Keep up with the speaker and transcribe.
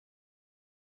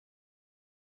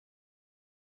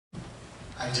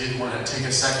I did want to take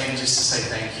a second just to say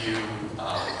thank you. We've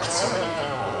had so many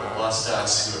people blessed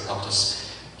us who have helped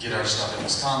us get our stuff in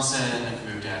Wisconsin,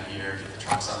 move down here, get the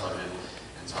trucks unloaded.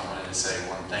 And so I wanted to say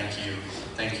one thank you.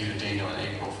 Thank you to Daniel and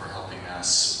April for helping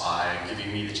us by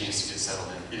giving me the chance to get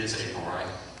settled in. It is April, right?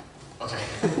 Okay.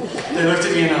 They looked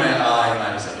at me and I went, you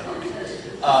might have said it on me.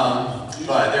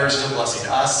 But they're just a blessing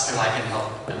to us because I can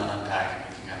help them unpack and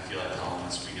we can kind of feel at home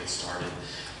as we get started.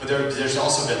 But there's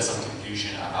also been some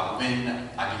confusion about when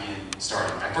I begin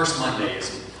starting. My first Monday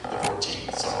is the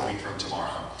 14th, so a week from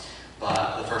tomorrow.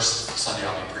 But the first Sunday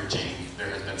I'll be preaching, there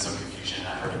has been some confusion.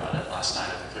 I heard about it last night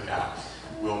at the cookout.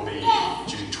 Will be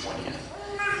June 20th.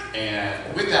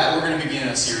 And with that, we're going to begin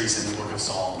a series in the book of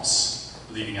Psalms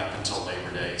leading up until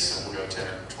Labor Day. So we'll go 10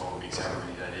 or 12 weeks, however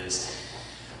many that is.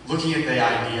 Looking at the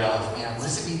idea of, man, what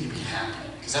does it mean to be happy?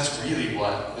 Because that's really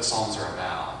what the Psalms are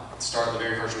about. The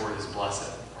very first word is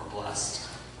blessed or blessed.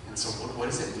 And so what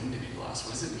does it mean to be blessed?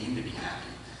 What does it mean to be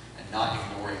happy? And not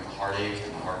ignoring the heartache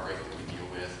and the heartbreak that we deal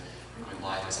with when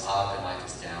life is up and life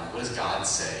is down. What does God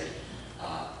say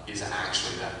is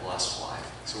actually that blessed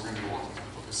life? So we're going to be walking through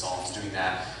the book of Psalms doing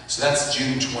that. So that's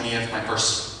June 20th. My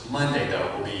first Monday,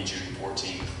 though, will be June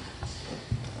 14th.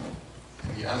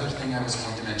 And the other thing I was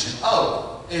going to mention,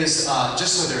 is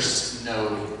just so there's no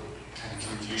kind of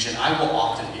confusion, I will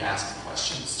often be asking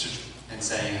questions and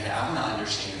saying, hey, I want to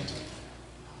understand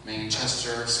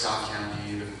Manchester, Scott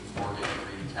County, the Morgan,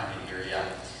 Greene County area.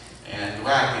 And the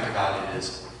way I think about it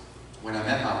is, when I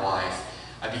met my wife,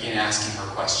 I began asking her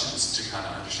questions to kind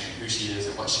of understand who she is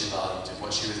and what she loved and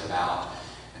what she was about.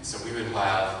 And so we would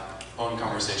have phone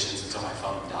conversations until my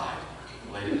phone died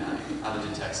late at night. I lived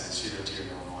in Texas, she lived here in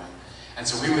Illinois. And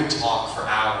so we would talk for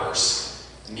hours,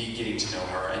 me getting to know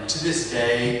her. And to this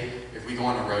day, if we go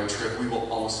on a road trip, we will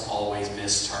almost always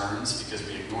miss turns because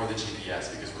we ignore the GPS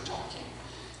because we're talking.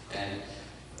 And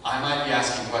I might be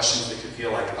asking questions that could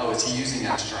feel like, is he using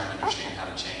that to try and understand how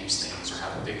to change things or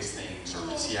how to fix things,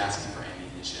 or is he asking for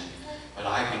ammunition? But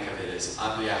I think of it as,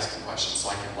 I'll be asking questions so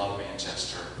I can love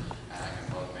Manchester and I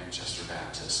can love Manchester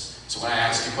Baptist. So when I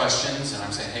ask you questions and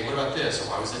I'm saying, hey, what about this? Or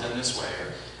why was it done this way?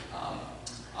 Or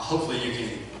hopefully you can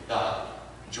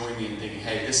join me in thinking,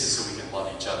 hey, this is so we can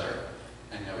love each other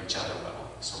and know each other well.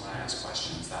 So when I ask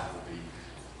questions, that will be,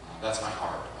 that's my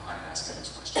heart behind asking those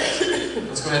questions.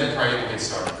 Let's go ahead and pray and we'll get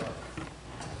started.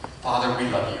 Father, we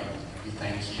love you. We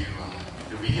thank you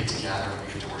that we get to gather,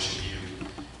 we get to worship you,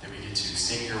 that we get to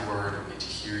sing your word, we get to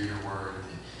hear your word,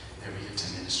 that we get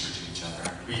to minister to each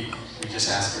other. We just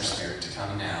ask your Spirit to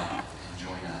come now and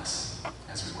join us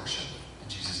as we worship. In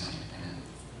Jesus' name, amen.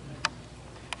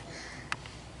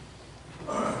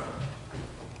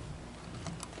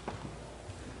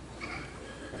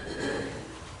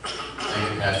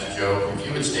 Thank you, Pastor Joe. If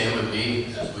you would stand with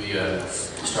me as we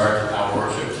start our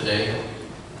worship today.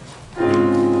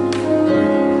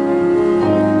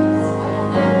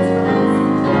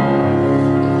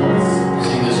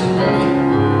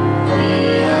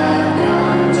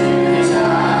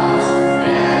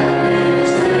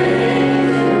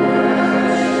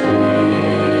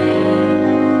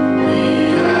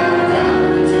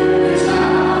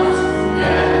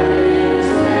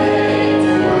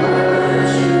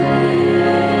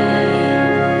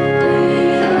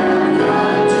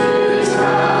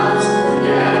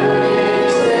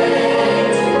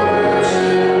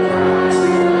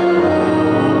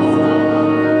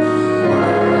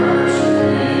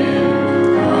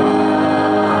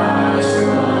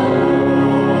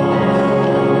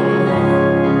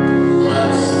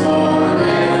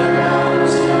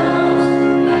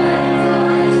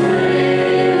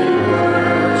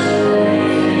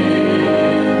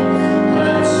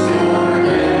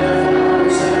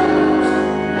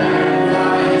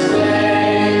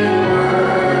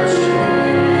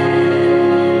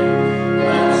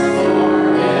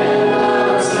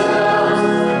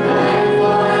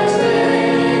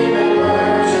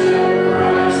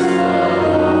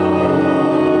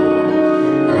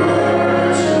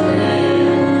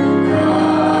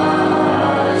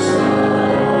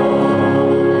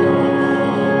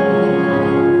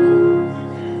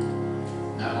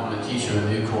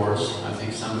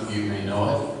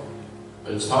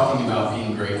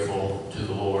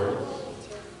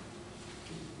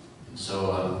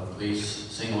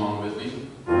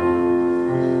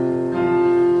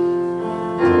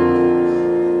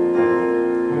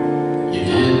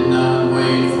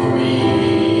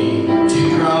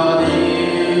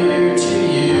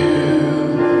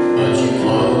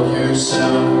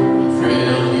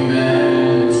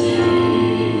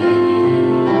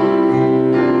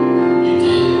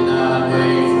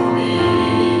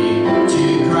 To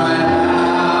cry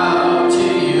out to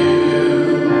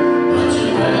you.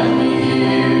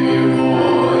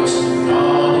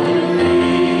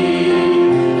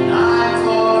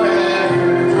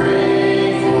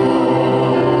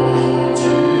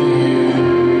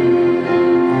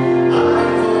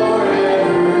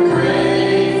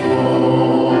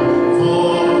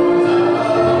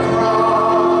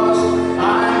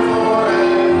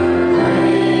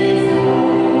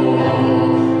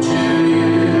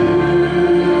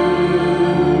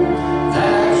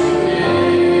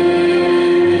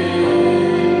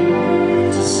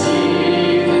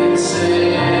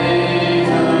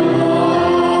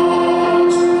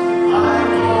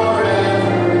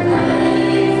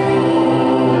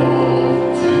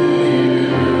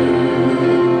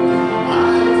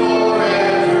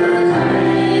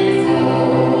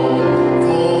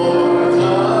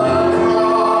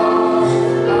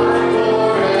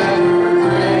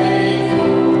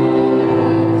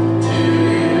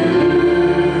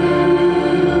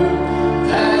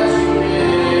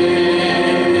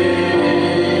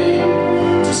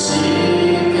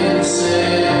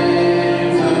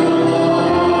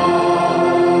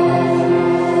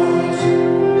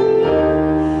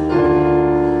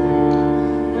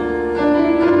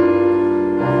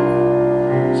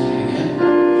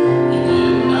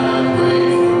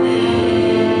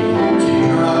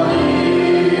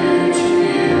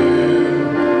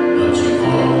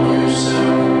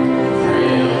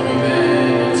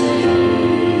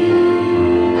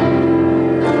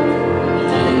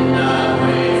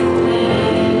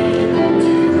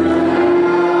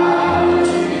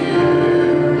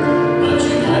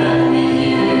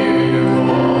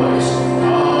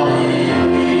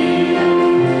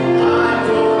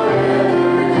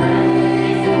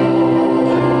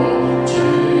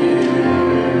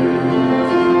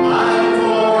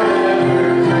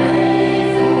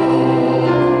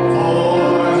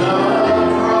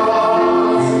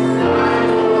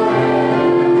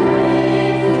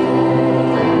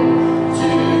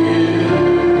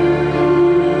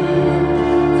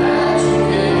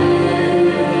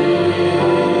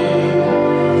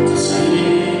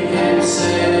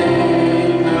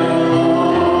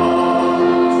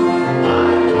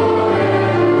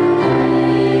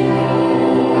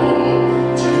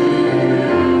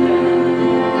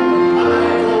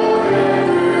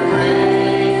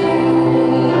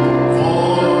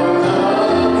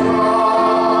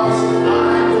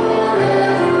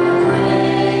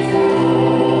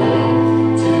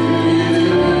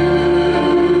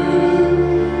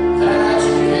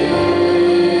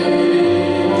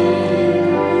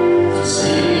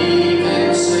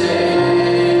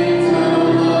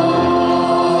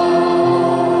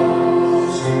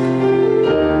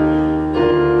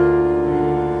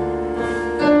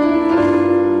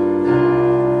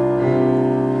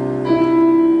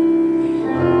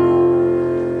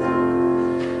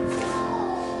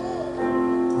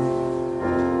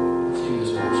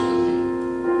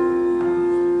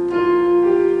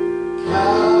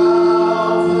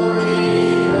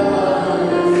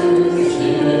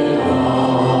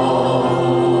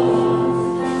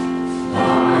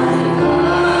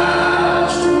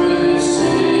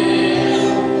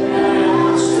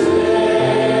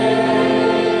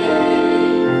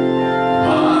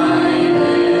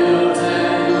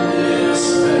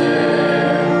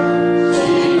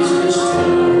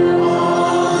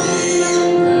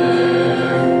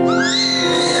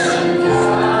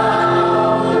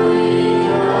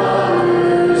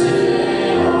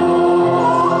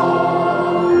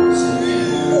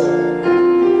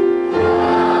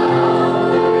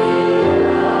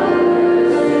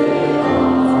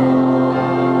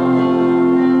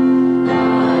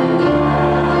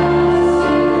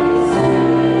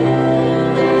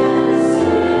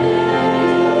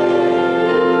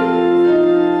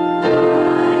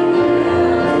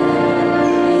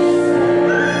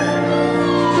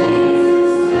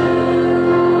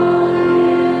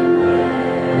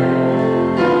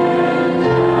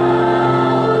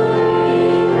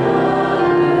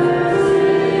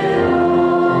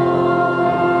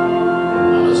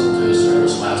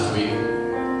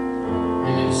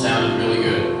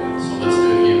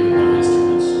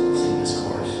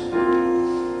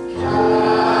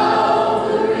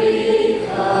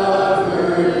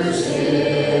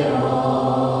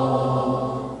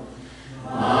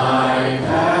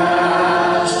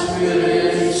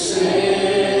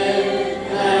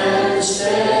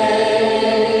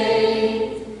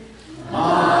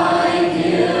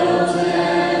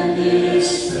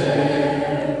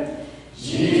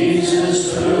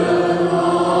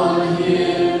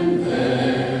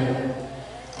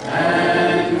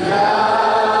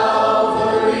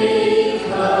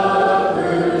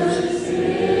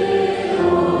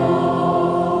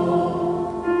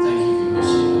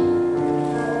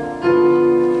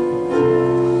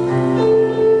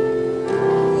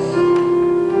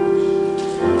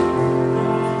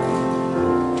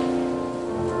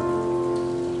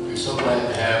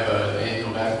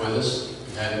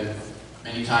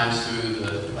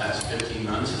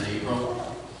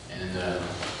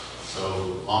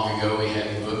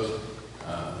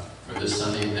 this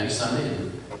Sunday and next Sunday,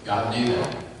 and God knew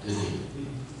that, didn't he?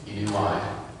 He knew why.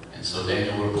 And so,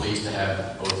 Daniel, we're pleased to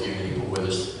have both you and April with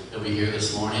us. They'll be here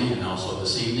this morning and also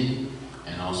this evening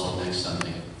and also next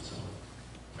Sunday. So,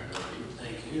 turn it over to you.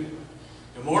 Thank you.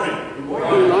 Good morning. Good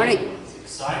morning. It's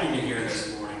exciting to hear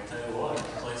this morning. Tell you what, the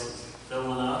place is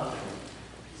filling up.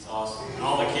 It's awesome. And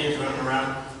all the kids running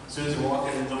around. As soon as you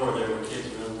walk in the door, there were kids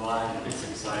running by, and it's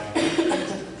exciting.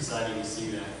 It's exciting to see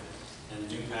that. And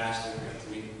the new pastor, we got to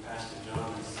meet Pastor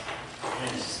John.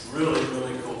 It's really,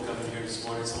 really cool coming here this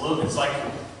morning. It's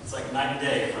like night and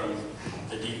day from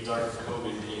the deep, dark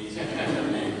COVID days.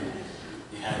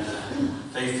 You had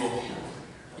faithful.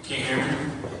 You can't hear me?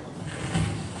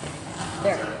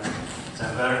 There. Is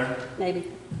that better?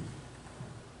 Maybe.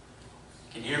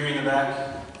 Can you hear me in the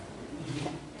back?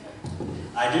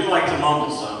 I do like to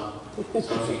mumble some,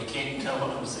 so if you can't tell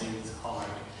what I'm saying, it's hard.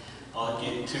 I'll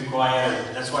get too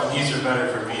quiet. That's why these are better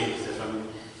for me. If I'm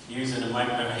using a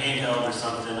handheld or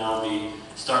something, I'll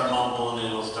start mumbling and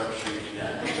it'll start shrinking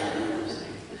down.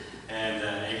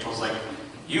 And April's like,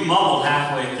 you mumbled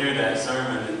halfway through that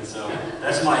sermon, and so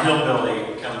that's my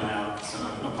hillbilly coming out, so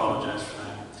I apologize for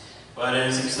that. But it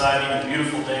is exciting, a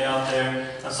beautiful day out there.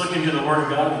 Let's look into the Word of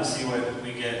God and see what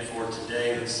we get for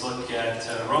today. Let's look at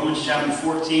Romans chapter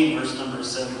 14, verse number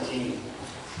 17.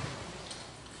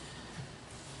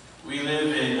 We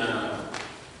live in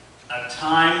a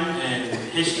time in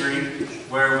history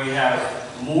where we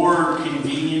have more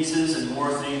conveniences and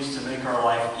more things to make our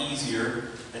life easier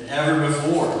than ever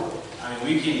before. I mean,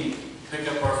 we can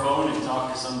pick up our phone and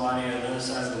talk to somebody on the other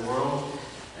side of the world.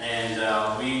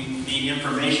 And we need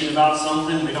information about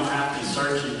something. We don't have to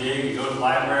search and dig and go to the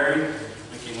library.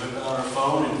 We can whip out our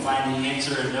phone and find the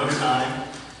answer in no time.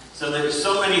 So there's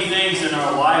so many things in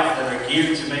our life that are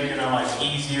geared to making our life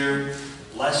easier,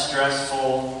 less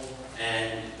stressful,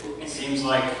 and it seems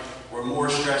like we're more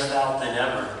stressed out than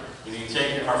ever. If you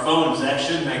take our phones, that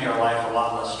should make our life a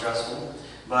lot less stressful.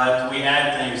 But we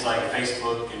add things like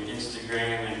Facebook and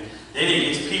Instagram, and then it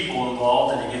gets people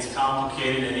involved, and it gets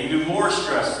complicated and even more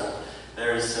stressful.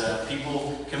 There's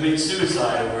people commit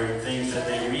suicide over things that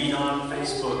they read on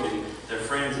Facebook and their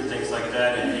friends and things like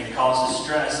that, and it causes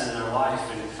stress in their life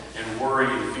and worry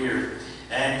and fear.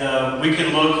 And we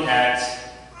can look at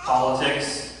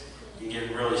politics. You can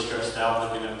get really stressed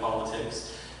out looking at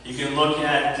politics. You can look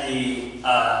at the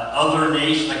other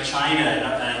nations like China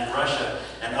and Russia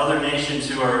and other nations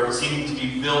who are seeming to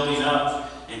be building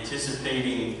up,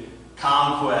 anticipating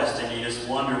conquest, and you just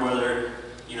wonder whether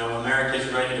America's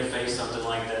ready to face something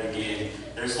like that again.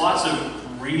 There's lots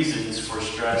of reasons for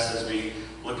stress as we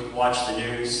watch the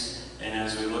news and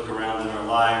as we look around in our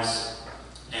lives.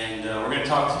 And we're going to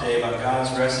talk today about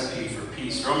God's recipe for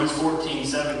peace. Romans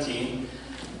 14:17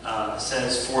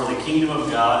 says, "For the kingdom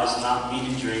of God is not meat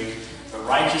and drink, but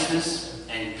righteousness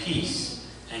and peace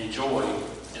and joy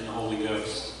in the Holy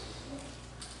Ghost."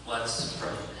 Let's pray.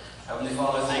 Heavenly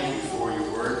Father, thank you for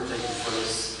your word. Thank you for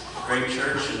this great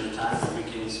church and the time that we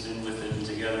can spend with them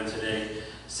together today,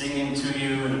 singing to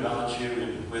you and about you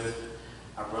and with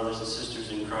our brothers and sisters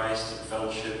in Christ and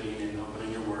fellowshipping and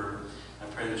opening your word. I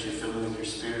pray that you fill me with your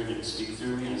spirit and speak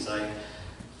through me as I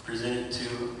present it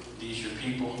to these your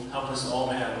people. Help us all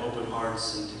to have open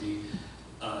hearts and to be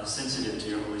sensitive to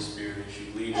your Holy Spirit as you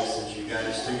lead us, as you guide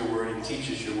us through your word and teach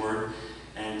us your word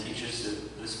and teach us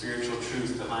the spiritual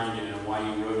truth behind it and why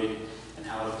you wrote it and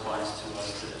how it applies to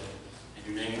us today.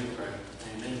 In your name we pray.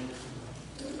 Amen.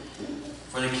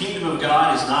 For the kingdom of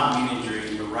God is not meat and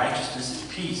drink, but righteousness and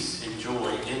peace and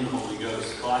joy in the Holy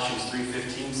Ghost. Colossians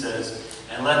 3:15 says,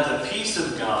 "And let the peace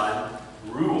of God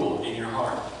rule in your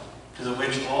heart, to the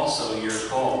which also you are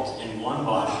called in one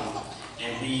body,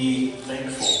 and be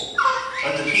thankful."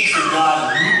 Let the peace of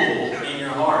God rule in your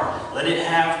heart. Let it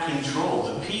have control.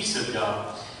 The peace of God.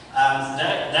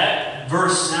 That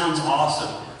verse sounds awesome.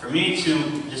 For me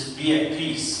to just be at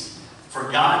peace. For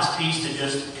God's peace to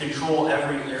just control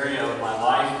every area of my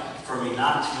life. For me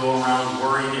not to go around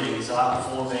worried and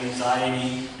full of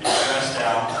anxiety and stressed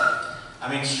out. I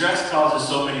mean, stress causes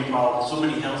so many problems, so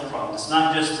many health problems. It's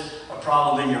not just a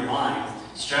problem in your mind.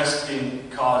 Stress can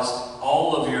cause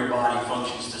all of your body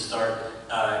functions to start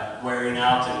wearing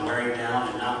out and wearing down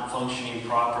and not functioning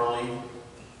properly.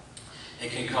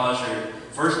 It can cause it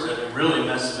really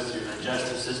messes with your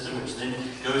digestive system, which then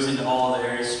goes into all the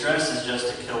areas. Stress is just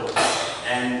a killer.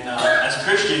 And as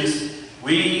Christians,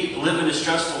 we live in a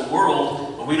stressful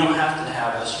world, but we don't have to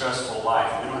have a stressful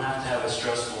life. We don't have to have a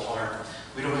stressful heart.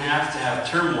 We don't have to have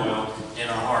turmoil in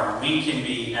our heart. We can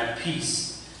be at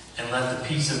peace and let the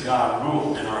peace of God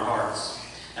rule in our hearts.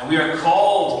 And we are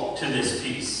called to this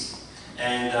peace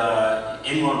and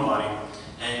in one body.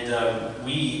 And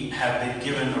we have been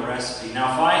given a recipe.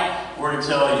 Now, if I were to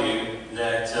tell you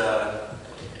that,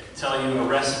 a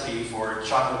recipe for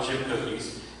chocolate chip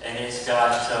cookies, and it's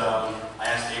got, I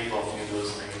asked April a few of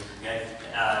those things. Okay?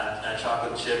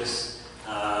 Chocolate chips,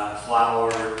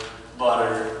 flour,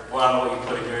 butter. Well, I don't know what you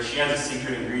put in there. She has a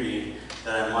secret ingredient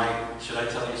that I might. Should I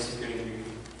tell you a secret ingredient?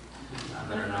 I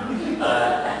better not.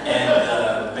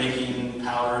 And baking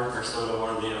powder or soda,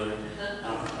 one or the other.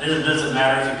 It doesn't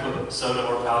matter if you put soda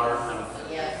or powder.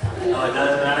 Yes. Oh, it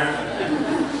doesn't matter.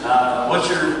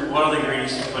 What are the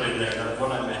ingredients you put in there? What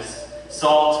did I miss?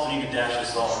 Salt. We need a dash of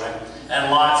salt, right?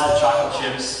 And lots of chocolate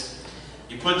chips.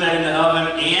 You put that in the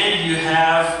oven, and you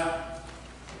have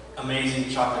amazing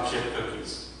chocolate chip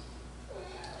cookies.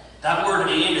 That word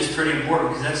 "and" is pretty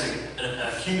important because that's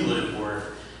a cumulative word.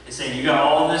 It's saying you got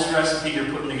all this recipe you're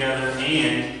putting together,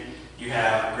 and you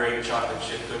have great chocolate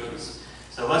chip cookies.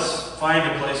 So let's find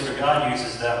a place where God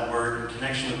uses that word in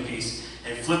connection with peace.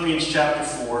 In Philippians chapter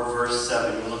 4, verse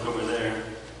 7. We'll look over there.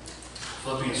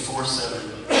 Philippians 4:7.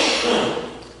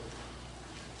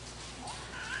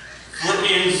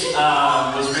 Philippians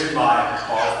was written by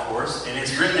Paul, of course, and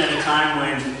it's written at a time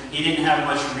when he didn't have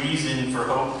much reason for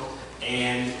hope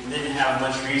and didn't have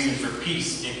much reason for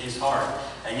peace in his heart.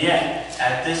 And yet,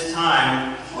 at this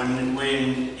time, when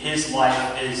his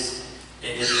life is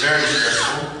very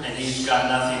stressful and he's got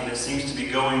nothing that seems to be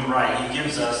going right, he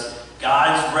gives us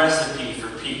God's recipe for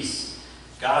peace.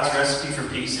 God's recipe for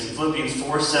peace. In Philippians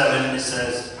 4:7, it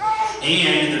says,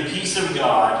 "And the peace of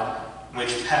God,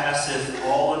 which passeth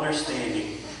all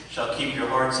understanding, shall keep your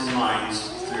hearts and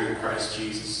minds through Christ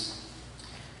Jesus."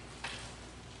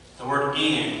 The word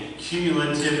 "and,"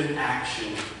 cumulative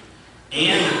action.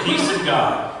 And the peace of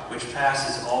God, which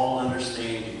passes all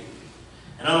understanding.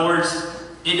 In other words,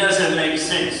 it doesn't make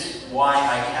sense why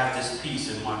I have this peace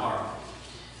in my heart.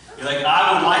 You're like,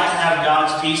 I would like to have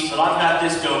God's peace, but I've got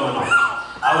this going on.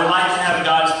 I would like to have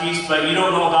God's peace, but you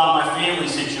don't know about my family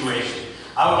situation.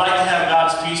 I would like to have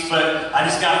God's peace, but I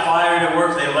just got fired at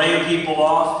work. They laid people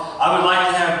off. I would like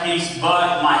to have peace,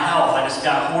 but my health. I just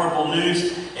got horrible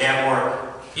news,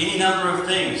 or any number of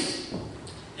things.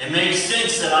 It makes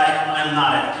sense that I'm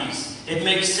not at peace. It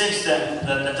makes sense that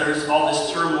there's all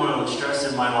this turmoil and stress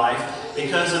in my life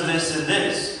because of this and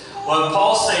this. Well,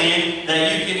 Paul's saying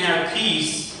that you can have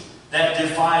peace that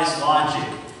defies logic.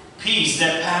 Peace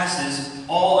that passes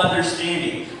all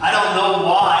understanding. I don't know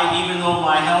why, even though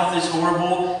my health is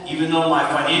horrible, even though my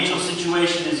financial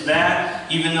situation is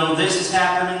bad, even though this is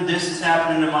happening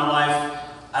in my life,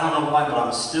 I don't know why, but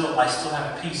I still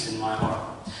have peace in my heart.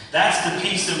 That's the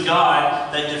peace of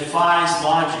God that defies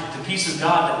logic, the peace of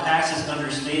God that passes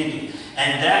understanding.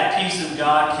 And that peace of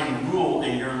God can rule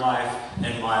in your life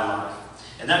and my life.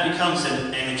 And that becomes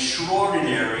an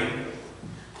extraordinary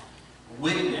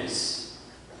witness.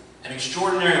 An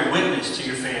extraordinary witness to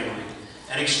your family.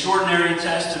 An extraordinary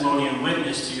testimony and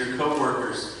witness to your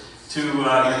co-workers, to your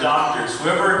doctors,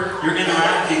 whoever you're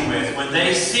interacting with. When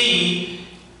they see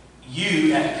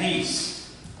you at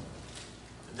peace,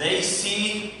 they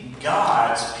see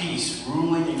God's peace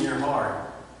ruling in your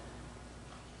heart.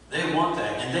 They want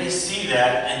that, and they see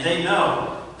that, and they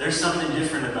know there's something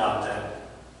different about that.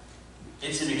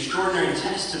 It's an extraordinary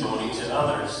testimony to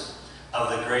others of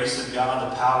the grace of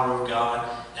God, the power of God,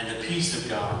 and the peace of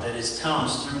God that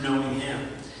comes through knowing Him.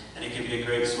 And it can be a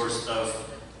great source of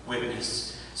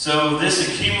witness. So this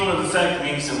accumulative effect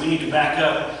means that we need to back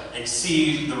up and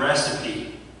see the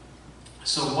recipe.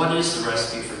 So what is the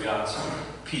recipe for God's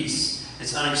peace?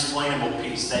 It's unexplainable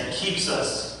peace that keeps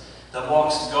us, that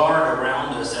walks guard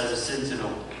around us as a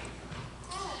sentinel.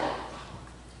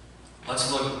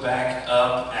 Let's look back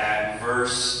up at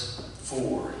verse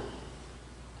 4.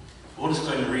 We'll just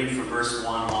go ahead and read from verse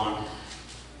 1 on.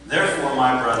 "Therefore,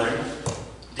 my brethren,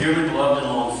 dearly beloved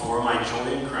and longed for, my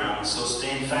joy and crown, so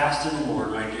stand fast in the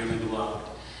Lord, my dearly beloved.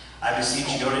 I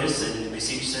beseech Euodias and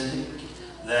beseech Syntyche,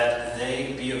 that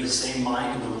they be of the same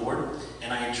mind in the Lord.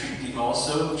 And I entreat thee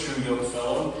also, true yoke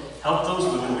fellow, help those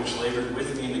women which labored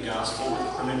with me in the gospel,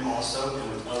 with Clement also,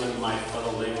 and with other my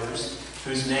fellow laborers,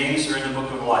 whose names are in the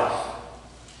book of life.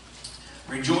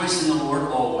 Rejoice in the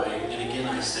Lord always, and again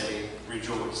I say,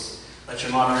 rejoice. Let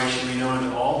your moderation be known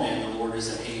unto all men, the Lord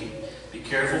is at hand. Be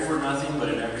careful for nothing, but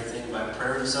in everything by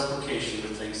prayer and supplication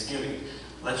with thanksgiving.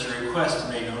 Let your request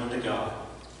be made known unto God.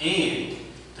 And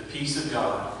the peace of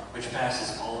God, which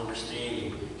passes all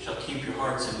understanding, shall keep your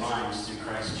hearts and minds through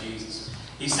Christ Jesus."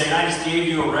 He's saying, I just gave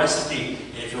you a recipe,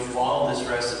 and if you'll follow this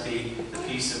recipe, the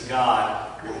peace of God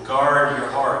will guard your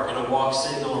heart. It'll walk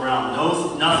sentinel around.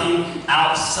 Nothing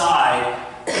outside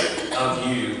of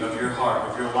you, of your heart,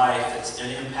 of your life that's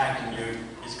impacting you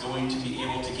is going to be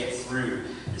able to get through.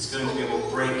 It's going to be able to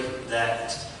break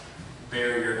that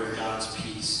barrier of God's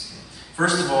peace.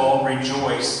 First of all,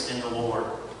 rejoice in the Lord.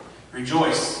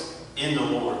 Rejoice in the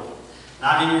Lord.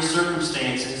 Not in your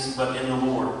circumstances, but in the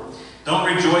Lord. Don't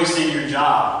rejoice in your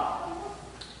job.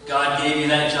 God gave you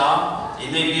that job.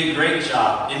 It may be a great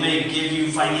job. It may give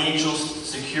you financial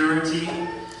security.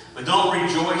 But don't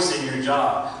rejoice in your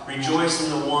job. Rejoice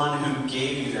in the one who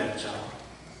gave you that job.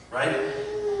 Right?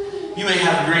 You may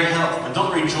have great health, but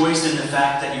don't rejoice in the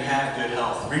fact that you have good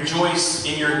health. Rejoice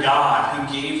in your God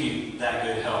who gave you that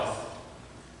good health.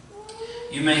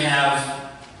 You may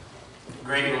have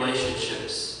great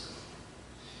relationships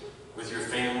with your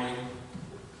family,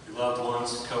 your loved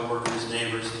ones, co-workers,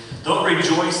 neighbors. Don't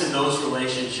rejoice in those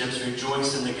relationships.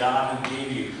 Rejoice in the God who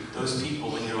gave you those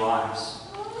people in your lives.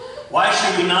 Why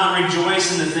should we not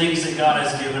rejoice in the things that God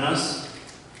has given us?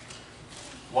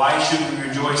 Why should we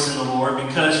rejoice in the Lord?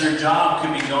 Because your job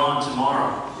could be gone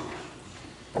tomorrow.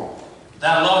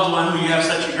 That loved one who you have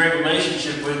such a great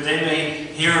relationship with, they may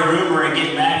hear a rumor and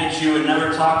get mad at you and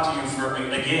never talk to you for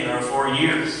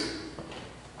years.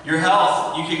 Your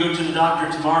health, you could go to the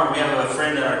doctor tomorrow. We have a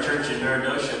friend at our church in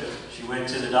Meridosha. She went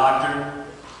to the doctor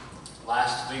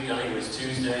last week, I think it was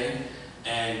Tuesday,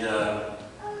 and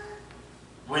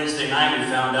Wednesday night we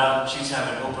found out she's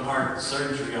having open heart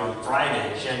surgery on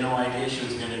Friday. She had no idea she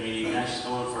was going to be needing that. She's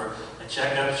going for a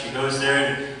checkup. She goes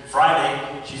there, and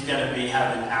Friday she's going to be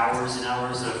having hours and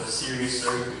hours of serious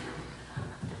surgery.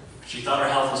 She thought her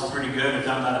health was pretty good and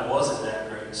found out it wasn't that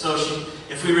great. So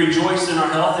if we rejoice in our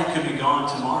health, it could be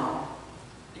gone tomorrow.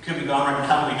 It could be gone right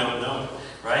now, we don't know,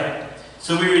 right?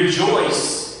 So we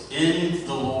rejoice in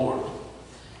the Lord.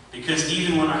 Because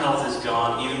even when our health is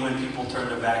gone, even when people turn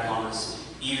their back on us,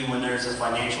 even when there's a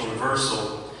financial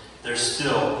reversal, there's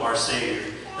still our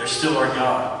Savior. There's still our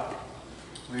God.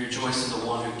 We rejoice in the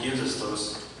one who gives us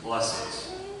those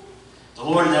blessings. The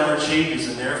Lord never changes,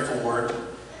 and therefore,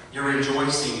 your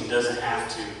rejoicing doesn't have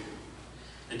to.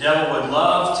 The devil would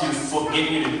love to get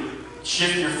you to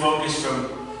shift your focus from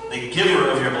the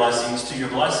giver of your blessings to your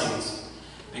blessings.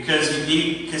 Because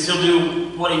he'll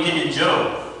do what he did in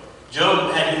Job.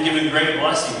 Job had been given great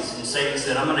blessings, and Satan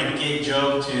said, I'm going to get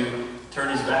Job to turn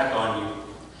his back on you,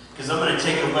 because I'm going to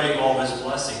take away all of his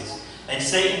blessings. And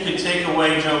Satan could take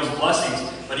away Job's blessings,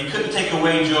 but he couldn't take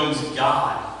away Job's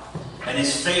God and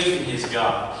his faith in his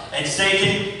God. And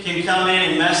Satan can come in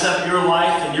and mess up your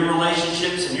life and your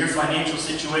relationships and your financial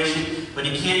situation, but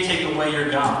he can't take away your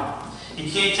God. He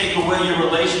can't take away your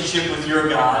relationship with your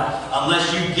God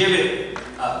unless you give it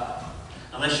up,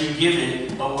 unless you give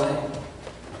it away.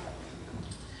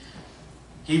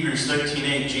 Hebrews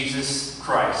 13:8, Jesus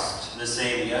Christ, the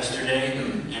same yesterday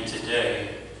and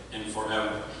today and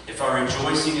forever. If our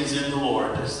rejoicing is in the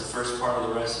Lord, that's the first part of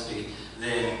the recipe,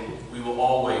 then we will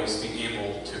always be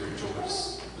able to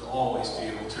rejoice. We'll always be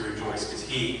able to rejoice because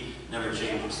He never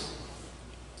changes.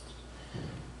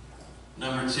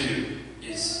 Number 2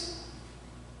 is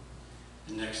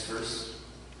the next verse.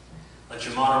 Let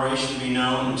your moderation be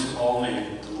known to all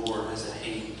men. The Lord has at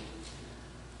hand.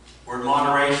 Word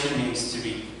moderation means to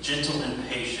be gentle and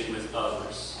patient with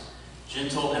others.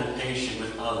 Gentle and patient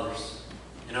with others.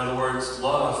 In other words,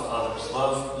 love others.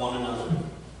 Love one another.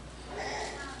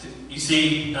 You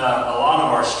see, a lot of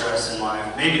our stress in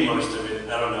life, maybe most of it,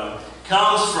 I don't know,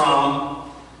 comes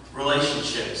from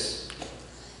relationships.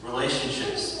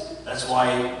 Relationships. That's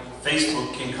why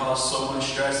Facebook can cause so much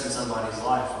stress in somebody's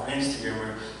life, or Instagram,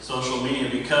 or social media,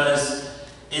 because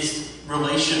it's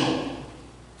relational.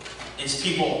 It's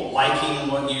people liking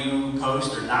what you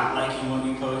post or not liking what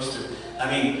you post.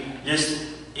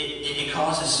 It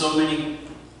causes so many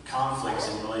conflicts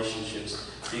in relationships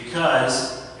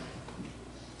because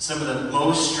some of the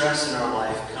most stress in our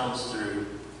life comes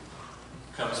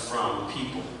from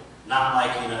people not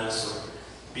liking us or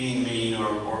being mean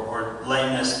or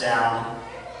letting us down.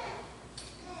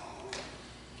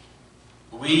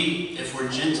 If we're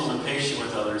gentle and patient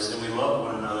with others and we love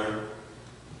one another,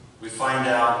 we find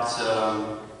out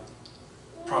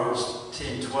Proverbs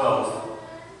 10:12,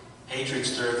 hatred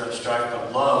stirreth up strife,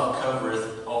 but love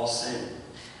covereth all sin.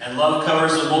 And love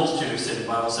covers a multitude of sin, the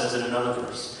Bible says in another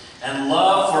verse. And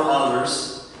love for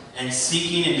others and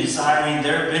seeking and desiring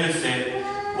their benefit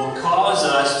will cause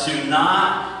us to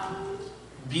not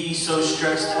be so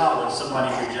stressed out when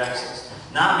somebody rejects us.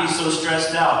 Not be so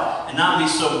stressed out and not be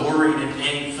so worried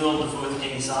and filled with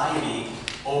anxiety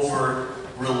over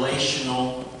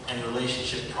relational and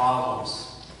relationship problems.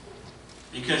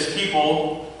 Because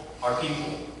people are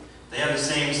people. They have the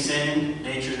same sin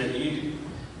nature that you do.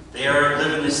 They are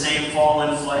living the same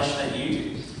fallen flesh that you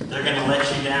do. They're going to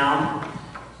let you down.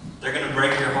 They're going to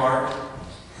break your heart.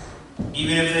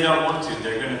 Even if they don't want to,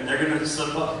 they're gonna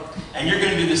slip up. And you're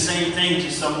gonna do the same thing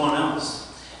to someone else.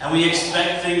 And we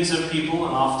expect things of people,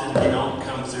 and often they don't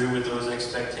come through with those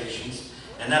expectations.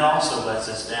 And that also lets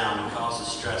us down and causes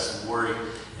stress and worry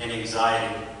and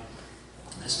anxiety,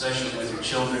 especially with your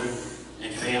children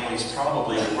and families,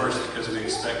 probably the worst because we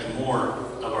expect more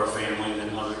of our family than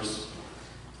others.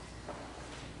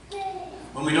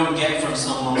 When we don't get from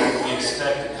someone what we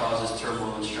expect, it causes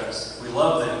turmoil and stress. If we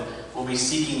love them, we'll be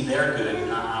seeking their good,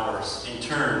 not ours. In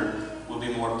turn, we'll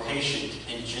be more patient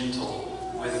and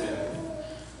gentle with them.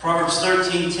 Proverbs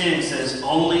 13:10 says,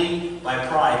 "Only by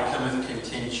pride cometh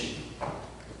contention."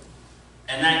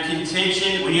 And that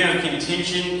contention, when you have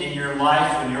contention in your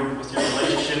life, with your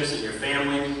relationships and your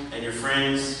family and your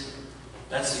friends,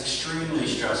 that's extremely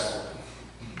stressful.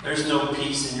 There's no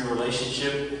peace in your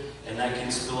relationship, and that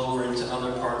can spill over into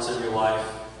other parts of your life.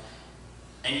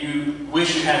 And you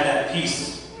wish you had that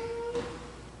peace.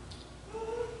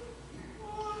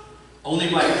 Only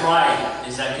by pride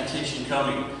is that contention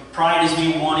coming. Pride is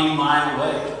me wanting my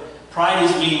way. Pride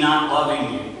is me not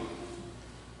loving you.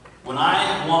 When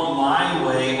I want my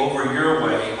way over your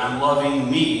way, I'm loving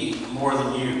me more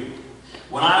than you.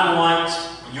 When I want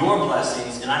your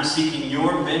blessings and I'm seeking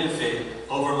your benefit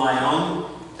over my own,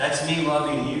 that's me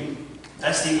loving you.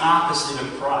 That's the opposite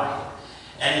of pride.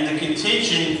 And the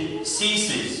contention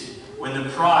ceases when the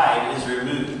pride is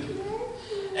removed.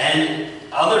 And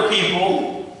other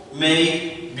people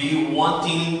may be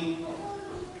wanting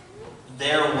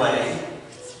their way,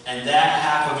 and that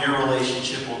half of your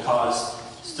relationship will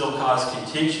still cause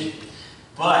contention.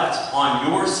 But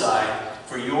on your side,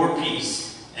 for your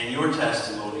peace and your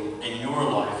testimony and your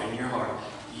life and your heart,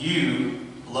 you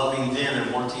loving them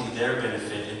and wanting their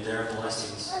benefit and their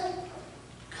blessings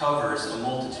covers a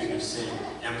multitude of sin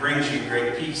and brings you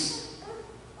great peace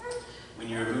when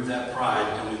you remove that pride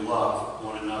and we love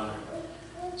one another.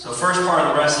 So first part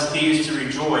of the recipe is to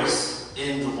rejoice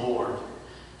in the Lord.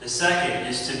 The second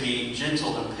is to be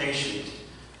gentle and patient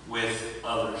with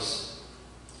others.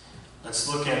 Let's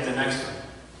look at the next one.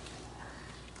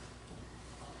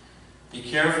 Be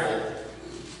careful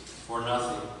for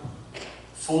nothing.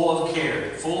 Full of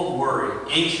care, full of worry,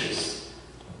 anxious.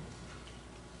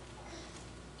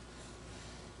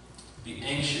 Be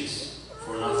anxious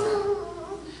for nothing.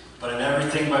 But in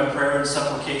everything by prayer and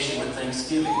supplication with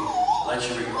thanksgiving, let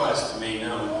your request be made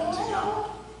known unto God.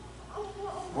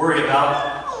 Worry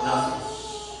about nothing.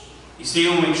 You see,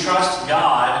 when we trust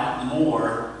God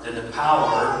more than the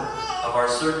power of our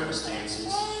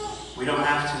circumstances, we don't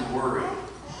have to worry.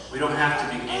 We don't have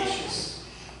to be anxious.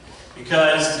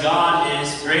 Because God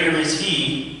is, greater is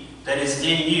He that is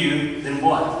in you than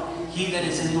what? He that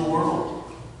is in the world.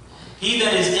 He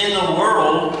that is in the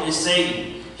world is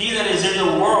Satan. He that is in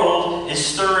the world is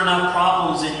stirring up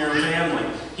problems in your family.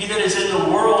 He that is in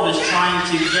the world is trying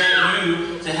to get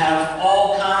you to have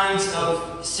all kinds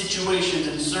of situations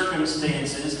and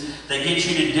circumstances that get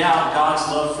you to doubt God's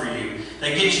love for you.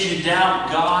 That get you to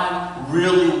doubt God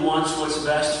really wants what's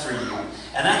best for you.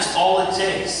 And that's all it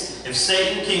takes. If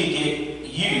Satan can get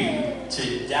you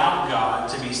to doubt God,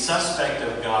 to be suspect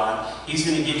of God, he's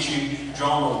going to get you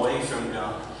drawn away from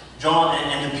God.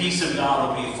 And the peace of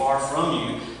God will be far from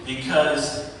you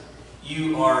because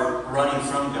you are running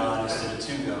from God instead of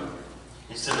to God.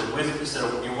 Instead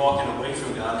of you're walking away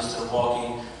from God instead of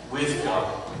walking with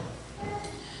God.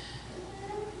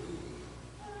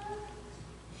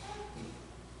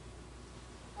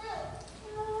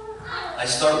 I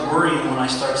start worrying when I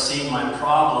start seeing my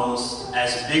problems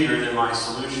as bigger than my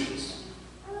solutions.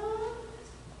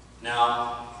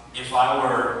 Now, if I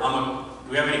were,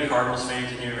 do we have any Cardinals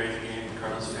fans in here? Raise your hand.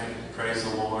 Cardinals fan. Praise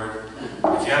the Lord.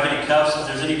 If you have any Cubs, if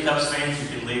there's any Cubs fans,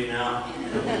 you can leave now.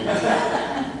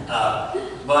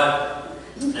 But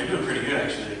they're doing pretty good,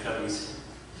 actually, the Cubbies.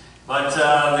 But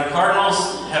the Cardinals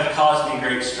have caused me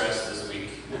great stress this week.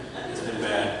 It's been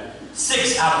bad.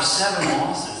 6 out of 7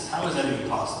 losses. How is that even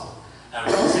possible?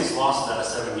 6 losses out of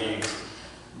 7 games.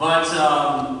 But,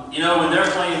 when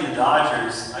they're playing the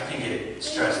Dodgers, I can get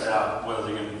stressed out whether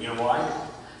they're going to, you know why?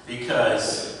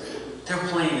 Because they're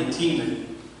playing a team that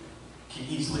can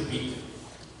easily beat them.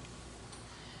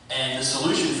 And the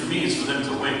solution for me is for them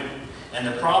to win. And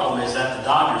the problem is that the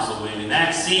Dodgers will win. And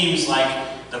that seems like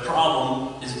the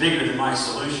problem is bigger than my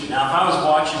solution. Now, if I was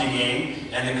watching a game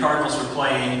and the Cardinals were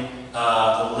playing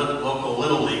the local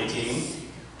Little League team,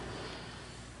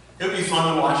 it would be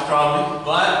fun to watch probably,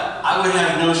 but I would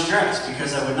have no stress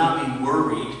because I would not be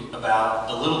worried about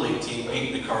the Little League team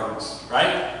beating the Cardinals,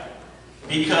 right?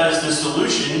 Because the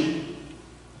solution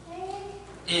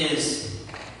is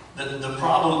the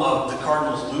problem of the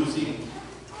Cardinals losing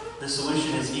the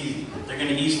solution is easy. They're going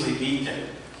to easily beat them.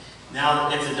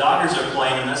 Now, if the doctors are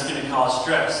playing them, that's going to cause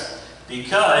stress,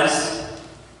 because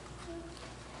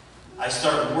I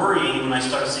start worrying when I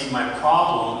start seeing my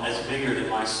problem as bigger than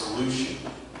my solution.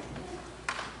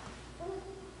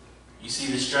 You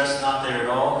see the stress not there at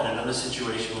all, and another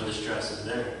situation where the stress is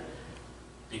there.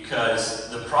 Because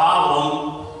the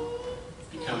problem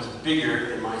becomes bigger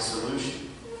than my solution.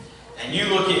 And you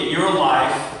look at your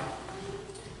life,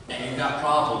 and you've got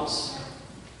problems.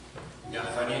 You've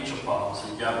got financial problems,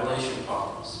 you've got relational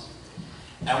problems.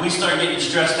 And we start getting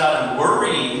stressed out and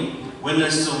worrying when the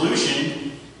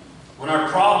solution, when our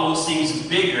problem seems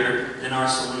bigger than our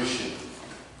solution.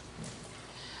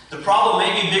 The problem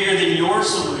may be bigger than your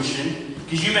solution,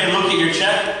 because you may look at your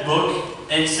checkbook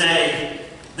and say,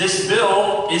 this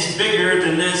bill is bigger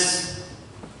than this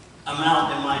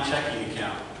amount in my checking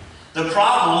account. The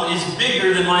problem is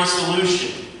bigger than my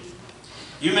solution.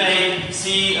 You may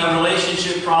see a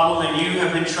relationship problem and you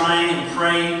have been trying and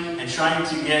praying and trying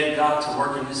to get God to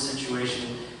work in this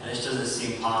situation, and it doesn't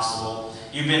seem possible.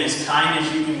 You've been as kind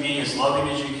as you can be, as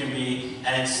loving as you can be,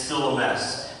 and it's still a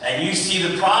mess. And you see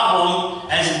the problem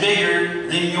as bigger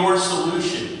than your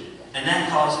solution, and that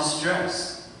causes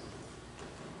stress.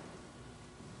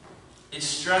 It's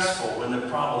stressful when the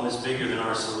problem is bigger than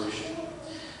our solution.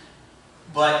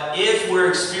 But if we're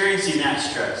experiencing that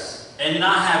stress and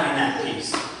not having that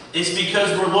peace, it's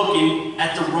because we're looking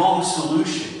at the wrong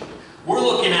solution. We're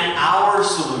looking at our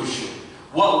solution,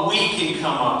 what we can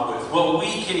come up with, what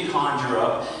we can conjure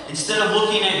up, instead of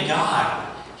looking at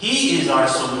God. He is our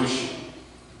solution.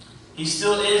 He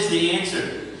still is the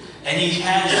answer, and He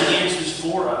has the answers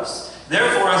for us.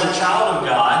 Therefore, as a child of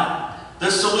God,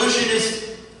 the solution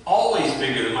is always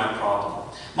bigger than my problem.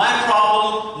 My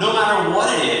problem, no matter what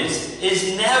it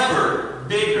is never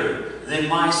bigger than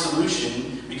my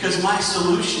solution, because my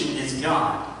solution is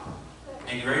God.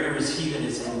 And greater is He that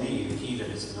is in me than he that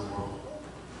is in the world.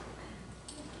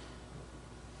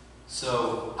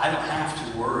 So I don't have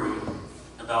to worry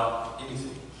about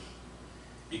anything,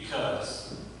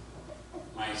 because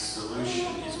my solution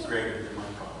is greater than my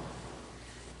problem.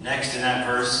 Next in that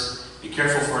verse, be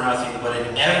careful for nothing, but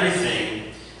in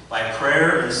everything, by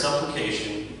prayer and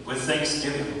supplication, with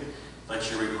thanksgiving, let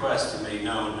your requests be made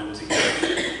known unto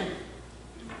God.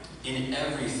 In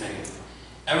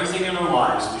everything in our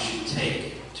lives, we should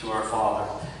take to our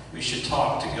Father. We should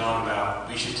talk to God about.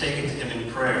 We should take it to Him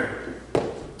in prayer.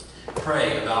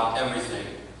 Pray about everything.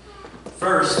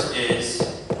 First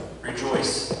is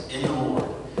rejoice in the Lord.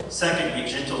 Second, be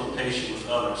gentle and patient with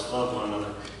others. Love one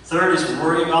another. Third is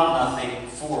worry about nothing.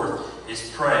 Fourth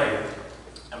is pray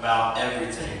about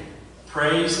everything.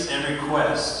 Praise and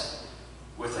request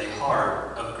with a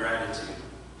heart of gratitude.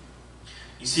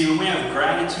 You see, when we have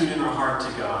gratitude in our heart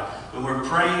to God, when we're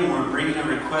praying, we're bringing a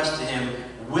request to Him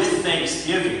with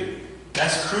thanksgiving,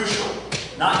 that's crucial.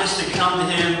 Not just to come to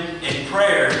Him in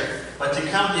prayer, but to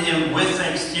come to Him with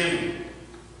thanksgiving.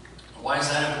 Why is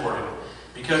that important?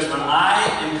 Because when I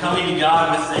am coming to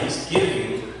God with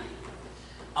thanksgiving,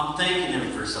 I'm thanking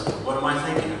Him for something. What am I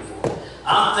thanking Him for?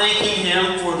 I'm thanking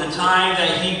Him for the time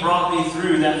that He brought me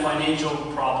through that financial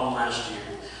problem last year.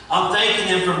 I'm thanking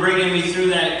Him for bringing me through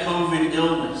that COVID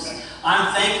illness.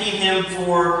 I'm thanking Him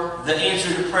for the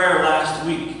answer to prayer last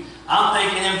week. I'm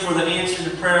thanking Him for the answer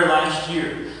to prayer last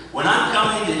year. When I'm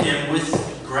coming to Him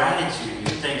with gratitude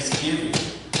and thanksgiving,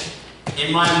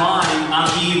 in my mind,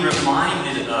 I'm being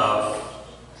reminded of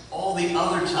all the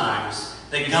other times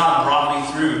that God brought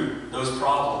me through those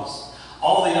problems.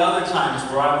 All the other times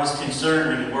where I was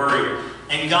concerned and worried,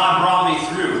 and God brought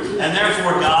me through. And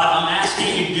therefore, God, I'm asking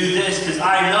you to do this because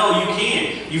I know you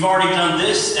can. You've already done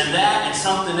this and that and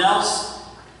something else.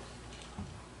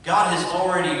 God has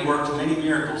already worked many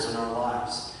miracles in our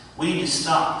lives. We need to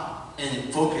stop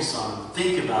and focus on them.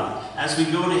 Think about it. As we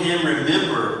go to Him,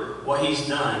 remember what He's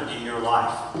done in your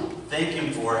life. Thank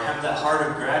Him for it. Have that heart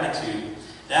of gratitude.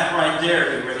 That right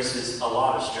there erases a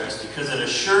lot of stress, because it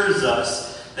assures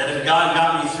us that if God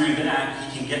got me through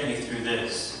that, He can get me through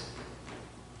this.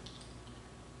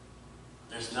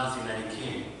 There's nothing that He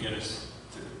can't get us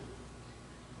through.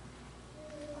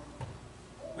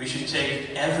 We should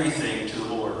take everything to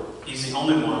the Lord. He's the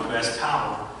only one who has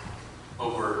power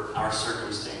over our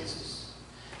circumstances.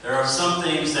 There are some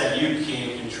things that you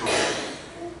can't control.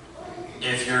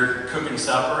 If you're cooking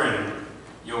supper and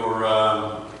your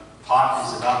pot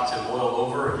is about to boil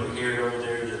over and you hear it over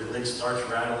there, the lid starts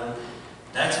rattling,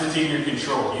 that's within your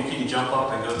control. You can jump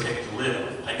up and go take the lid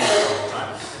off. I do that all the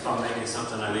time if I'm making getting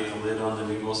something, I leave the lid on the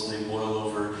noodles and they boil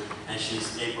over. And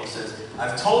April says,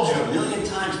 "I've told you 1,000,000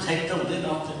 times, take the lid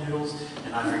off the noodles,"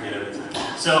 and I forget every time.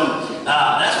 So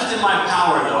that's within my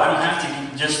power, though. I don't have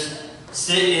to just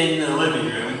sit in the living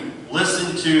room,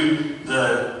 listen to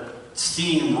the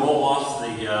steam roll off the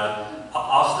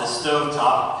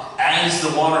stovetop as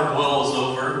the water boils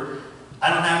over. I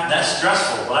don't have, that's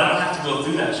stressful, but I don't have to go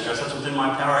through that stress. That's within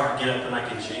my power. I can get up and I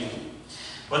can change it.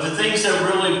 But the things that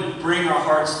really bring our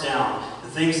hearts down, the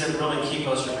things that really keep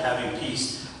us from having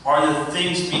peace, are the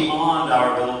things beyond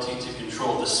our ability to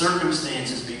control, the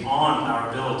circumstances beyond our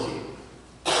ability.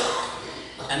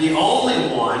 And the only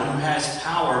one who has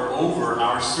power over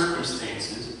our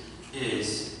circumstances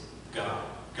is God.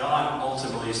 God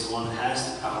ultimately is the one that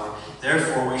has the power.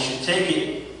 Therefore, we should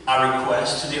take our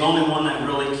request to the only one that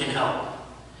really can help.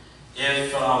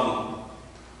 If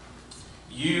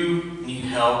you need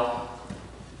help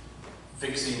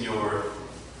fixing your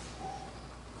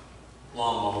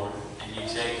lawnmower and you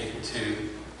take it to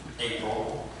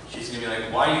April, she's going to be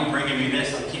like, "Why are you bringing me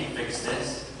this? I can't fix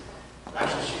this."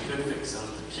 Actually, she could fix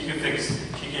something. She can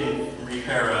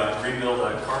rebuild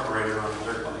a carburetor on a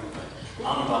dirt bike, but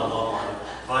I don't know about a lawnmower.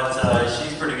 But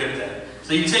she's pretty good at that.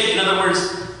 So you take, in other words,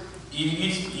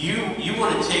 you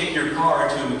want to take your car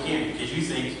to a mechanic because you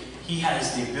think he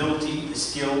has the ability, the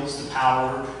skills, the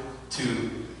power to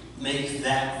make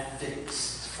that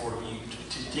fixed for you,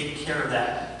 to take care of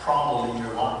that problem in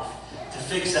your life, to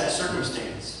fix that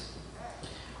circumstance.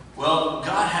 Well,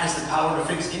 God has the power to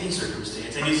fix any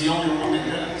circumstance, and He's the only one that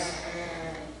does.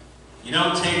 You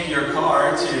don't take your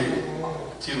car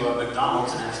to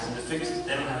McDonald's and ask them to fix it.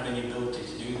 They don't have any ability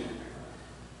to do that.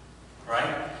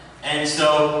 Right? And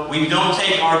so we don't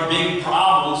take our big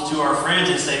problems to our friends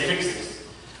and say, "Fix this."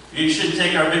 We should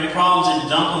take our big problems and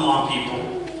dump them on people.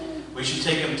 We should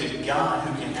take them to God,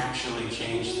 who can actually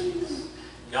change things.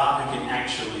 God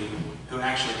who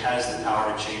actually has the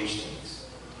power to change things.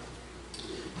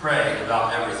 Pray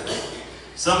about everything.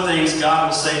 Some things God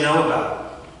will say no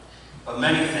about, but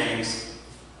many things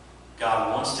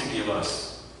God wants to give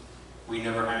us, we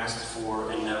never asked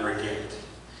for and never get.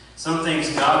 Some things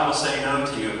God will say no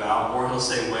to you about, or He'll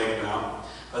say wait about.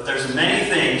 But there's many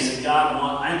things that God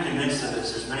wants, I'm convinced of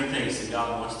this, there's many things that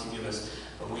God wants to give us,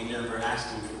 but we never asked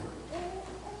Him for.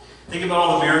 Think about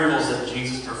all the miracles that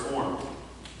Jesus performed.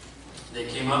 They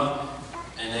came up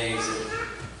and they said,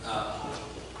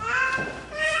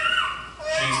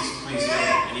 "Jesus, please heal me."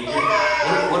 And He did.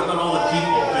 What about all the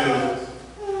people who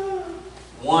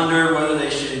wonder whether they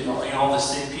should, all the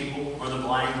sick people or the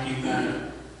blind people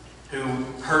who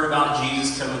heard about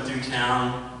Jesus coming through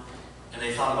town and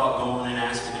they thought about going and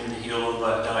asking Him to heal them,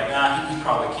 but they're like, he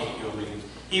probably can't heal me.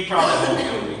 He probably won't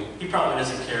heal me. He probably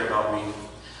doesn't care about me.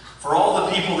 For all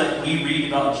the people that we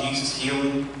read about Jesus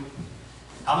healing,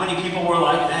 how many people were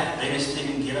like that? They just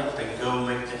didn't get up and go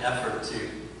make the effort to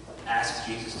ask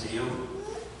Jesus to heal them.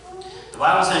 The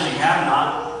Bible says you have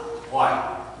not.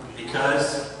 Why?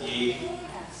 Because ye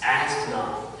ask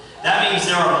not. That means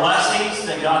there are blessings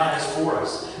that God has for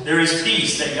us. There is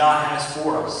peace that God has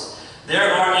for us.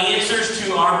 There are answers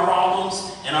to our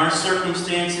problems and our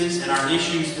circumstances and our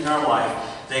issues in our life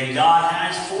that God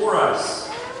has for us.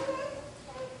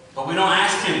 But we don't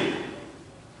ask Him.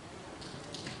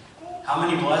 How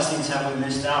many blessings have we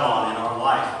missed out on in our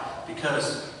life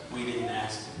because we didn't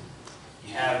ask Him?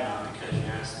 You have not because you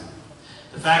asked Him.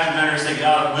 The fact of the matter is that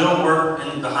God will work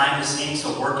behind the scenes.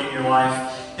 He'll work in your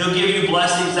life. He'll give you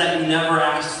blessings that you never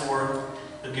asked for.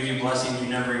 He'll give you blessings you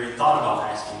never even thought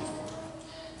about asking for.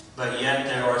 But yet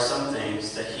there are some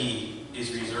things that He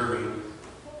is reserving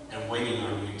and waiting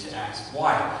on you to ask.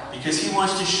 Why? Because He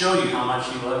wants to show you how much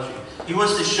He loves you. He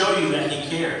wants to show you that He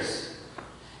cares.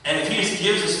 And if He just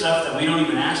gives us stuff that we don't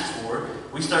even ask for,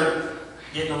 we start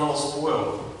getting a little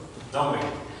spoiled, don't we?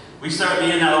 We start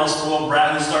being that little spoiled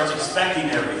brat who starts expecting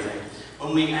everything.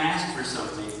 When we ask for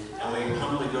something and we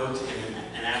humbly go to Him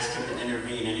and ask Him to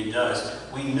intervene, and He does,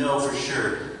 we know for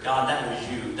sure, God, that was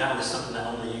you. That was something that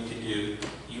only you could do.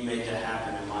 You made that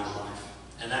happen in my life.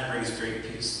 And that brings great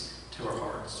peace to our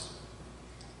hearts.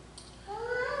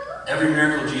 Every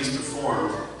miracle Jesus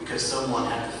performed because someone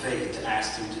had the faith to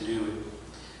ask Him to do it.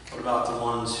 What about the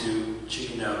ones who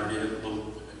chickened out or didn't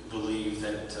believe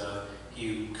that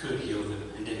He could heal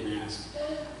them and didn't ask?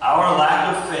 Our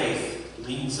lack of faith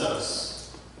leads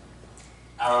us.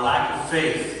 Our lack of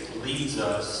faith leads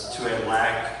us to a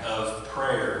lack of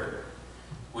prayer,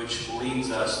 which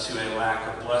leads us to a lack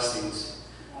of blessings,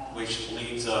 which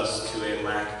leads us to a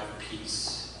lack of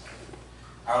peace.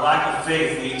 Our lack of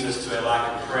faith leads us to a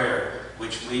lack of prayer,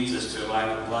 which leads us to a lack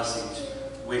of blessings,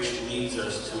 which leads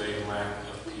us to a lack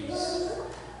of peace.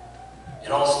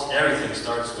 Everything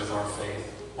starts with our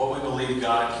faith. What we believe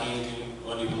God can do,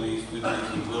 what we believe He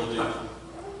will do.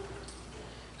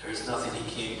 There is nothing He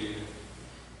can't do.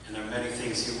 And there are many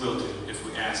things He will do if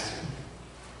we ask Him.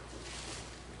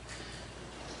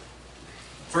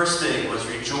 First thing was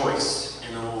rejoice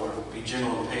in the Lord. Be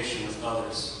gentle and patient with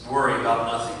others. Worry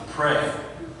about nothing. Pray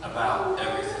about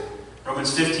everything.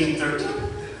 Romans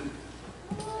 15:13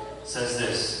 says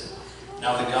this,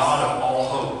 "Now the God of all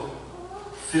hope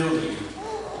fill you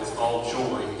with all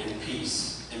joy and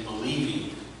peace in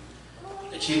believing,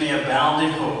 that ye may abound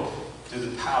in hope through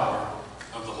the power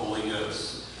of the Holy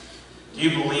Ghost." Do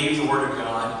you believe the Word of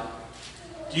God?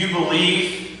 Do you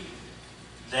believe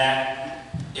that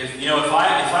if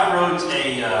I wrote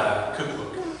a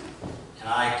cookbook and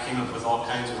I came up with all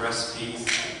kinds of recipes,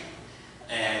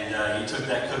 and you took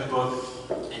that cookbook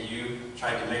and you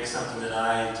tried to make something that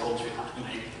I told you how to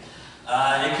make,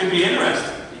 it could be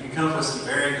interesting. You can come up with some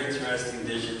very interesting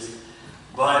dishes,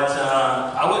 but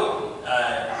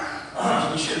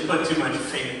you shouldn't put too much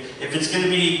faith. If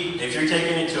you're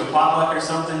taking it to a potluck or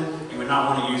something, you would not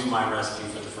want to use my recipe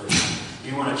for the first time.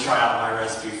 You want to try out my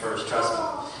recipe first, trust me.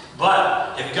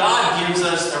 But if God gives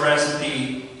us a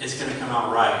recipe, it's going to come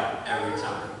out right every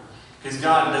time. Because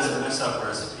God doesn't mess up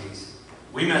recipes.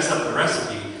 We mess up the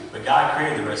recipe, but God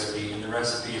created the recipe, and the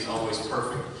recipe is always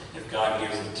perfect if God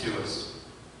gives it to us.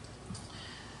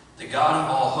 The God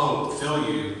of all hope fill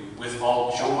you with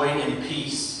all joy and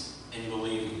peace in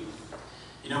believing.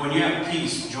 You know, when you have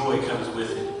peace, joy comes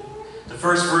with it. The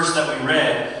first verse that we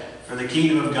read, "For the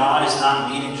kingdom of God is not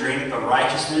meat and drink, but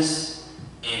righteousness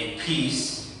and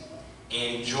peace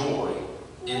and joy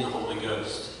in the Holy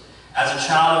Ghost." As a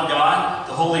child of God,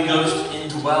 the Holy Ghost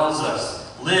indwells us,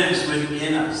 lives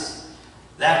within us.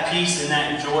 That peace and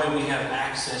that joy we have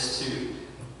access to.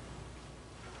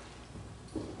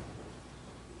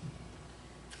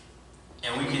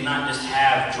 And we can not just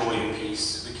have joy and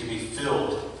peace, we can be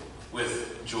filled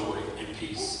with joy and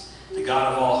peace. The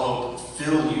God of all hope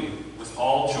fill you with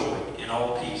all joy and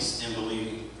all peace in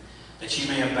believing, that ye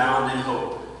may abound in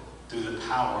hope through the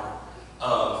power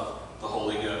of the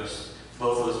Holy Ghost.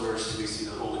 Both those verses we see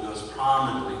the Holy Ghost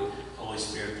prominently, Holy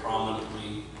Spirit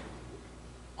prominently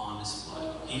on display.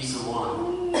 He's the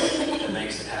one that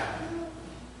makes it happen.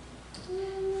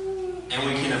 And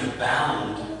we can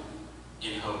abound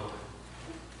in hope.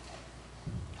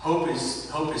 Hope is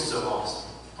so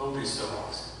awesome. Hope is so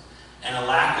awesome. And a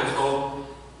lack of hope,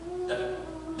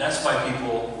 that's why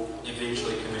people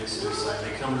eventually commit suicide.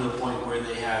 They come to the point where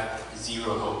they have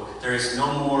zero hope. There is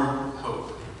no more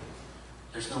hope.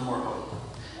 There's no more hope.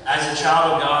 As a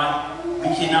child of God,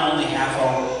 we can not only have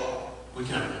hope, we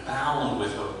can abound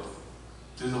with hope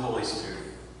through the Holy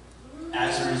Spirit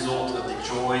as a result of the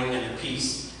joy and the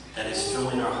peace that is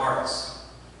filling our hearts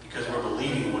because we're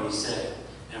believing what He said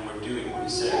and we're doing what He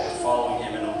said. We're following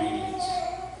Him in obedience.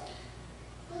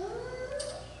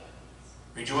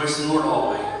 Rejoice in the Lord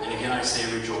always. And again I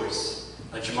say rejoice.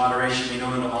 Let your moderation be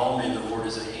known unto all men. The Lord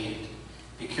is at hand.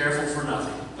 Be careful for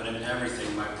nothing, but in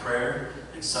everything by prayer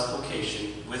and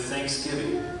supplication with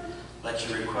thanksgiving let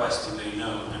your requests be made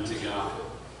known unto God.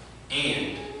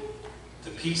 And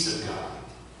the peace of God,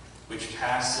 which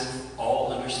passeth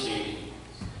all understanding,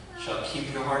 shall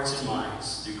keep your hearts and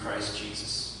minds through Christ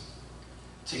Jesus.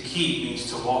 To keep means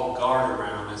to walk guard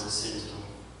around as a sentinel.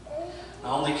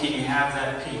 Not only can you have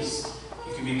that peace,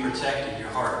 you can be protected. Your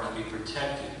heart can be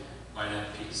protected by that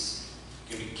peace.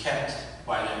 You can be kept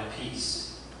by that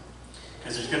peace.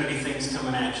 Because there's going to be things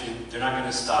coming at you. They're not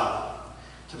going to stop.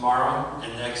 Tomorrow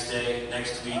and next day,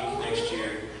 next week, next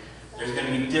year, there's going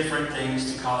to be different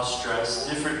things to cause stress,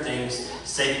 different things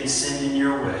Satan sending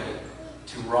your way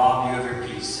to rob you of your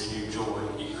peace and your joy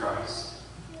in Christ.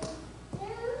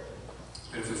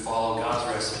 But if we follow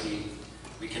God's recipe,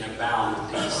 we can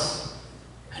abound with peace.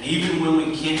 And even when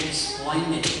we can't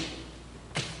explain it,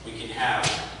 we can have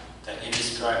that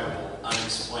indescribable,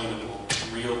 unexplainable,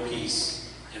 real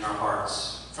peace in our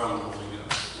hearts from the Holy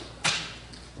Ghost.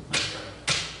 Let's pray.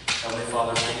 Heavenly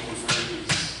Father, thank you for your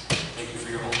peace. Thank you for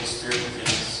your Holy Spirit within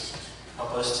us.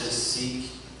 Help us to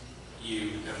seek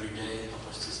you every day. Help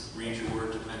us to read your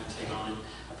word, to meditate on it.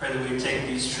 I pray that we would take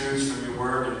these truths from your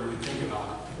word and we would think about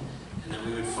it. And that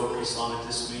we would focus on it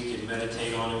this week and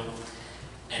meditate on it.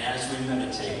 And as we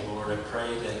meditate, Lord, I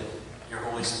pray that your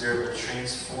Holy Spirit would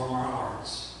transform our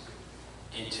hearts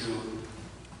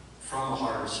from a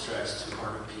heart of stress to a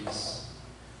heart of peace,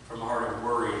 from a heart of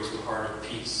worry to a heart of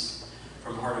peace,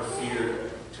 from a heart of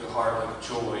fear to a heart of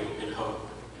joy and hope,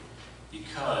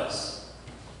 because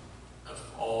of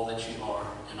all that you are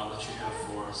and all that you have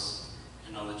for us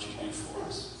and all that you do for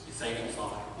us. We thank you,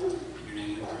 Father. In your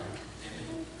name we pray.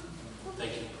 Amen.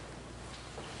 Thank you.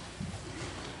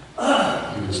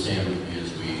 You would stand with me as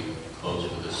we close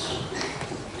with this song.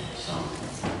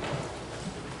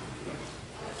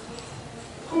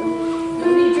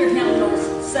 You'll need your hymnals,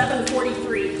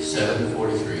 743.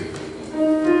 743.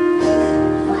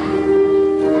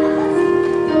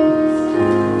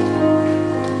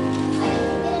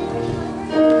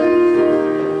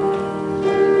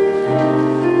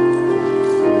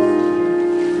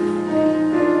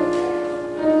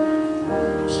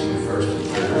 Sing the first and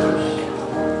third verse.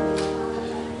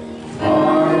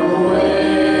 Far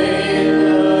away in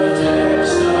the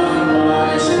depths of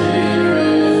my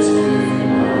spirit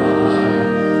tonight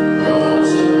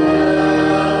rolls a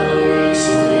melody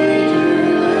sweeter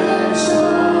than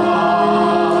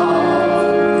song.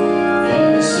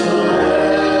 In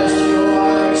celestial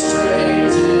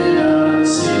strains it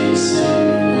unceasingly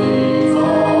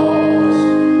falls.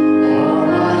 O'er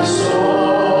my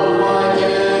soul like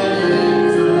an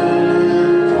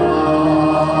infinite calm.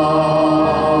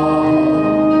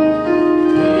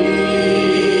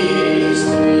 Peace,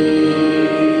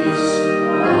 peace,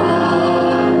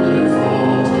 wonderful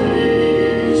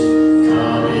peace,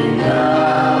 coming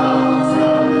down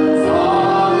from the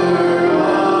Father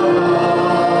above.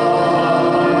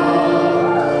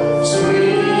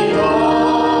 Sweet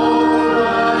over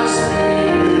my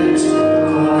spirit,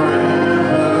 forever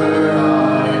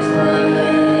I pray.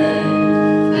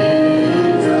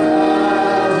 In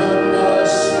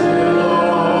fathomless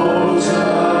billows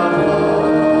above.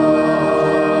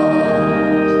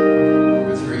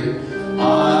 Number 3. I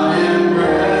am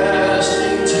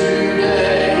resting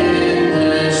today in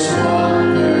this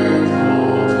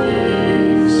wonderful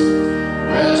peace,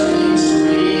 resting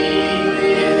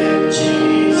sweetly in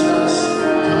Jesus'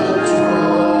 control.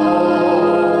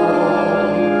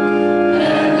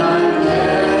 And I'm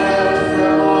kept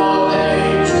from all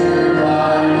danger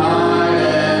by night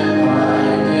and by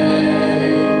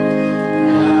day.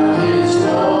 Now His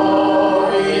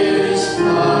glory is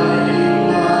flooding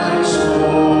my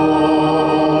soul.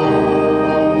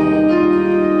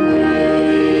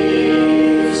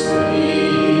 Peace,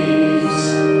 peace,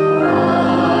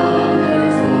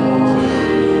 wonderful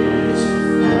peace,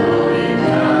 coming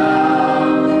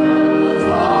down from the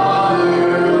Father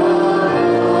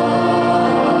above.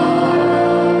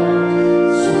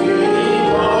 Sweet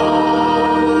over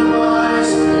my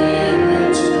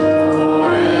spirit,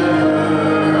 forever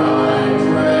I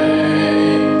pray.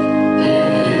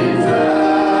 In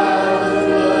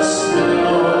fathomless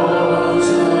billows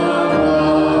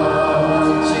above.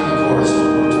 Sing the chorus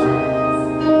one more time.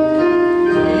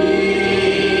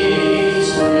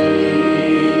 Peace,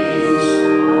 peace,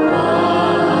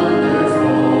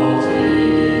 wonderful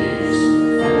peace,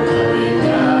 coming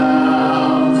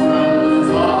down from the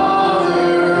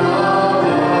Father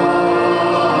above.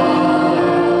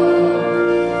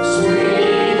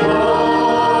 Sweet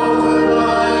over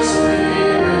my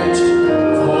spirit,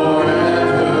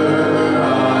 forever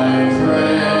I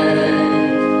pray.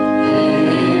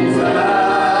 In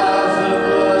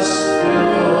fathomless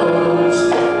billows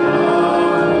above.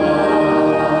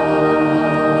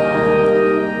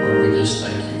 Lord, we just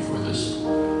thank you for this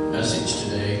message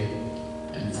today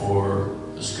and for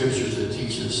the scriptures that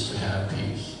teach us to have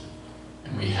peace.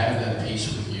 And we have that peace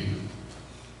with you.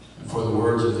 And for the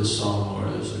words of this song,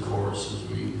 Lord, as the chorus, as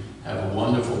we have a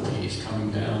wonderful peace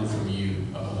coming down from you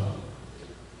above.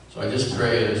 So I just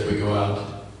pray as we go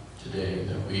out today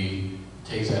that we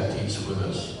take that peace with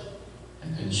us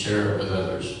and then share it with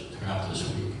others throughout this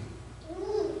week.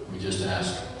 We just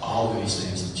ask all of these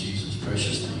things in Jesus'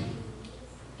 precious name.